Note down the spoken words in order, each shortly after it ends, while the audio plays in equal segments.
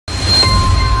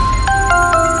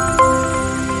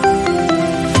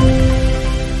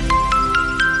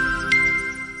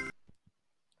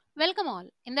all.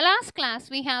 In the last class,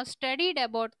 we have studied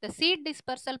about the seed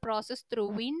dispersal process through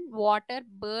wind, water,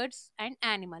 birds, and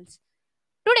animals.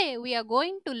 Today, we are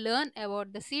going to learn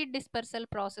about the seed dispersal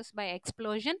process by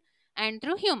explosion and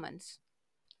through humans.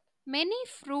 Many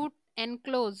fruit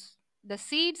enclose the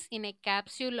seeds in a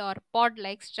capsule or pod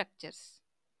like structures.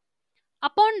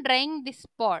 Upon drying this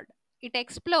pod, it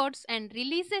explodes and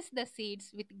releases the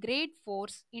seeds with great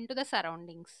force into the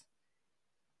surroundings.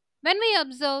 When we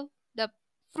observe the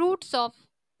fruits of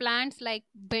plants like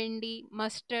bendi,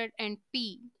 mustard, and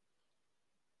pea,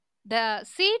 the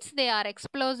seeds they are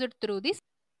exploded through this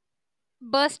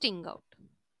bursting out.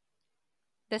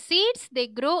 The seeds they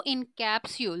grow in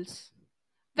capsules.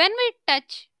 When we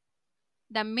touch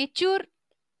the mature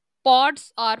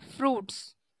pods or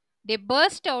fruits, they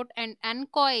burst out and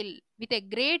uncoil with a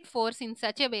great force in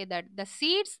such a way that the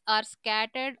seeds are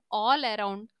scattered all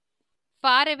around,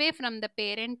 far away from the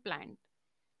parent plant.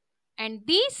 And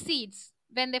these seeds,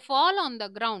 when they fall on the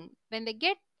ground, when they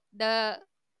get the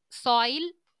soil,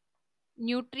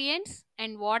 nutrients,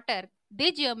 and water,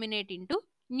 they germinate into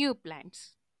new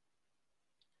plants.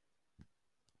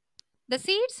 The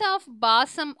seeds of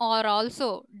balsam are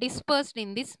also dispersed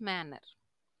in this manner.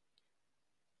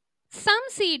 Some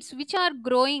seeds which are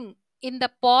growing in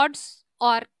the pods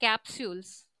or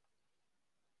capsules,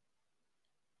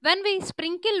 when we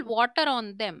sprinkle water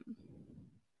on them,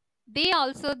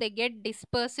 they get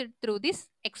dispersed through this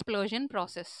explosion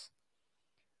process.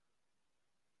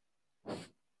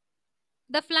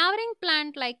 The flowering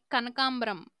plant like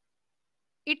Kanakambram,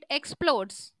 it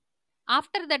explodes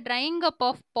after the drying up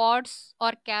of pods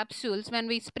or capsules when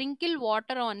we sprinkle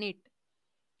water on it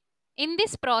in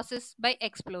this process by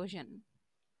explosion.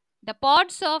 The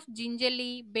pods of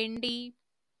gingerly, bendi,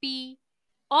 pea,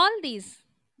 all these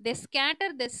they scatter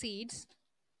the seeds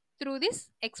through this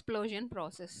explosion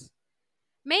process.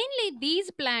 Mainly these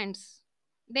plants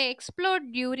they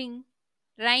explode during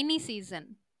rainy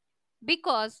season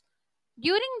because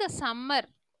during the summer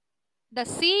the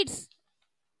seeds,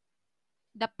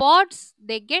 the pods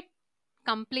they get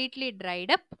completely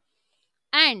dried up,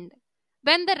 and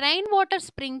when the rainwater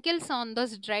sprinkles on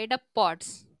those dried up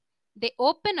pods, they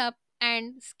open up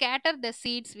and scatter the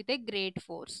seeds with a great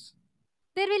force.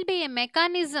 There will be a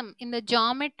mechanism in the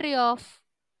geometry of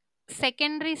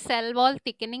secondary cell wall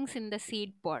thickenings in the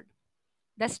seed pod.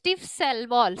 The stiff cell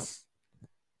walls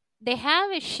they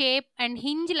have a shape and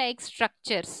hinge like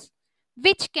structures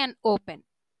which can open.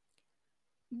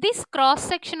 This cross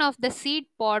section of the seed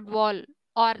pod wall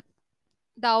or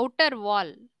the outer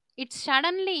wall, it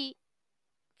suddenly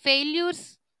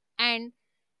failures and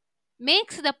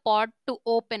makes the pod to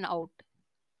open out,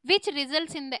 which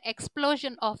results in the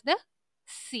explosion of the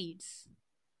seeds.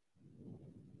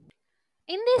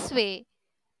 In this way,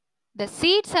 the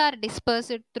seeds are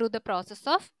dispersed through the process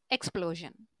of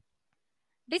explosion.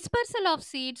 Dispersal of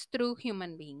seeds through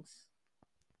human beings.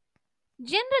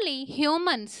 Generally,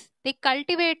 humans they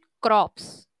cultivate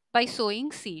crops by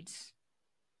sowing seeds.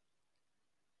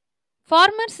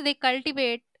 Farmers they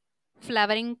cultivate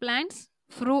flowering plants,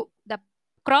 fruit the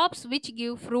crops which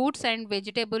give fruits and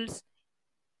vegetables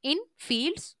in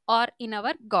fields or in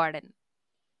our garden.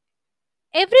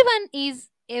 Everyone is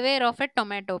aware of a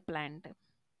tomato plant.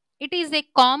 It is a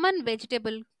common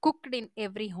vegetable cooked in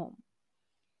every home.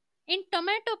 In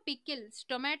tomato pickles,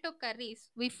 tomato curries,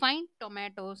 we find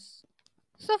tomatoes.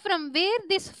 So, from where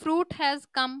this fruit has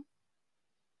come,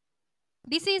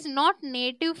 this is not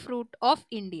native fruit of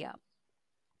India.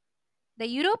 The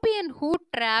European who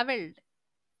traveled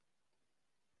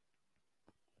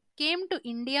came to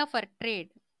India for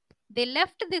trade. They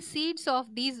left the seeds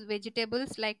of these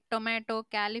vegetables like tomato,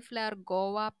 cauliflower,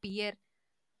 guava, pear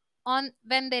on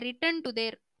when they returned to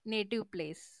their native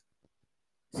place.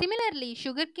 Similarly,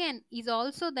 sugarcane is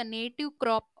also the native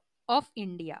crop of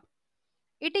India.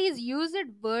 It is used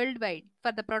worldwide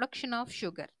for the production of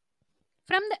sugar.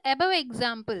 From the above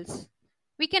examples,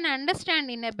 we can understand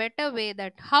in a better way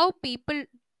that how people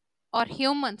or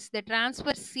humans they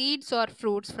transfer seeds or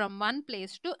fruits from one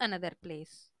place to another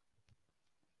place.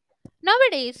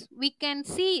 Nowadays, we can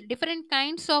see different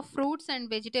kinds of fruits and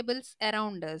vegetables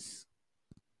around us.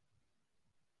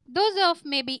 Those of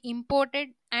may be imported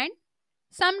and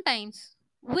sometimes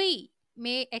we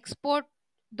may export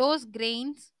those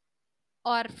grains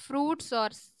or fruits or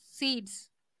seeds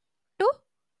to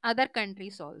other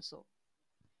countries also.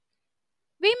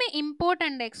 We may import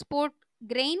and export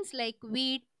grains like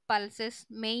wheat, pulses,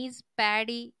 maize,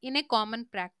 paddy in a common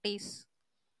practice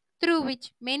through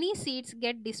which many seeds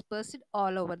get dispersed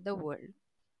all over the world.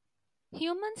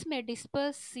 Humans may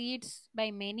disperse seeds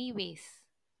by many ways.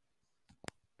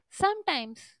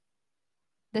 Sometimes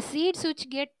the seeds which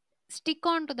get stick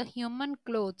onto the human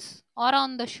clothes or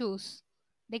on the shoes,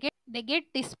 they get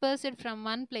dispersed from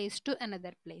one place to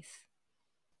another place.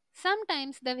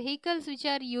 Sometimes the vehicles which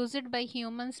are used by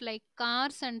humans like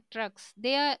cars and trucks,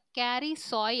 carry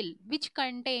soil which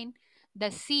contain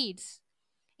the seeds.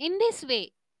 In this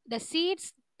way, the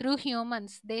seeds through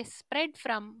humans they spread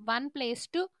from one place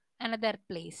to another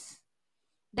place.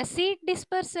 The seed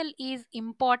dispersal is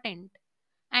important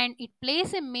and it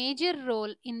plays a major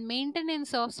role in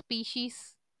maintenance of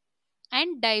species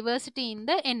and diversity in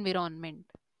the environment.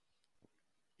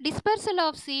 Dispersal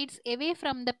of seeds away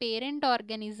from the parent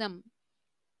organism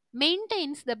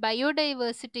maintains the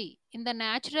biodiversity in the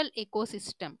natural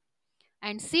ecosystem,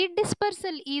 and seed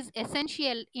dispersal is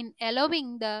essential in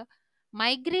allowing the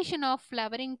migration of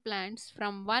flowering plants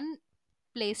from one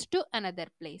place to another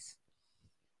place,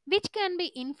 which can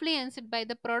be influenced by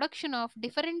the production of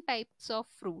different types of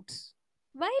fruits.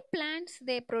 Why plants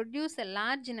they produce a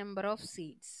large number of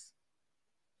seeds?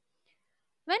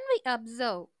 When we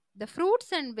observe the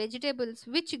fruits and vegetables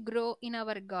which grow in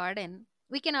our garden,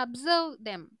 we can observe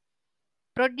them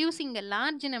producing a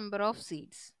large number of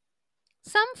seeds.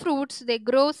 Some fruits they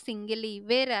grow singly,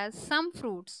 whereas some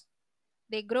fruits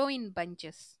they grow in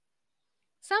bunches.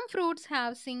 Some fruits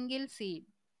have single seed,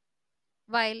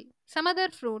 while some other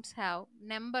fruits have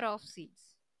number of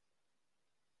seeds.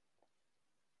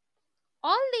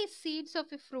 All these seeds of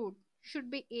a fruit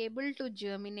should be able to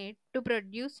germinate to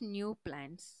produce new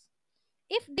plants.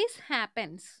 If this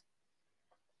happens,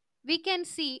 we can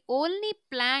see only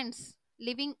plants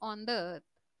living on the earth.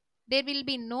 There will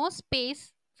be no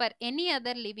space for any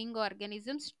other living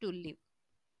organisms to live.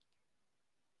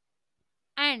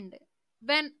 And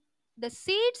when the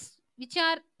seeds which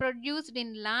are produced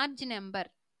in large number,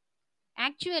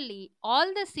 actually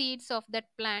all the seeds of that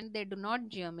plant they do not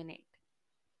germinate.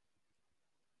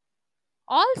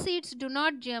 All seeds do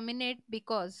not germinate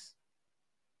because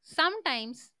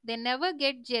sometimes they never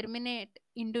get germinate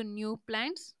into new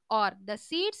plants, or the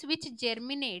seeds which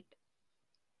germinate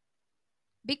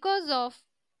because of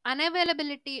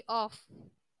unavailability of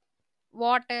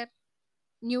water,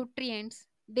 nutrients,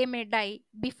 they may die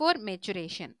before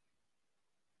maturation.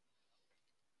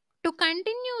 To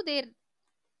continue their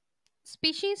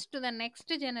species to the next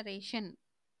generation,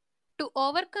 to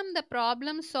overcome the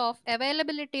problems of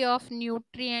availability of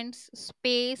nutrients,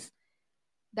 space,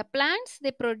 the plants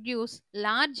they produce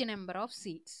large number of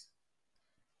seeds.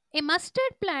 A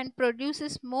mustard plant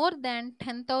produces more than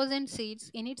 10,000 seeds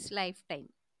in its lifetime.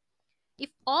 If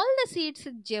all the seeds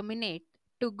germinate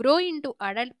to grow into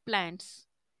adult plants,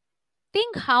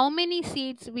 think how many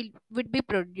would be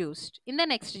produced in the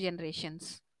next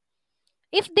generations.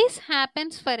 If this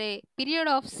happens for a period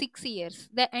of 6 years,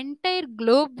 the entire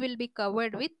globe will be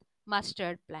covered with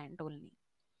mustard plant only.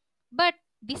 But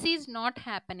this is not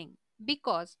happening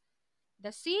because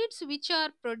the seeds which are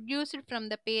produced from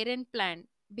the parent plant,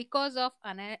 because of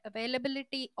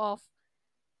unavailability of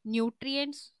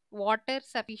nutrients, water,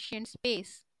 sufficient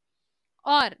space,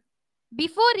 or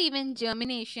before even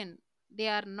germination, they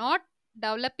are not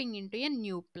developing into a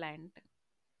new plant.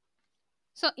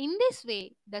 So in this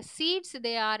way, the seeds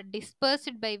they are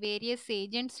dispersed by various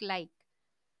agents like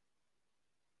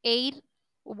air,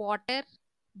 water,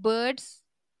 birds,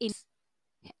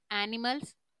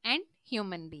 animals, and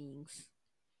human beings.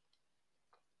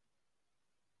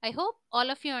 I hope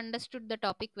all of you understood the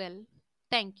topic well.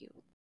 Thank you.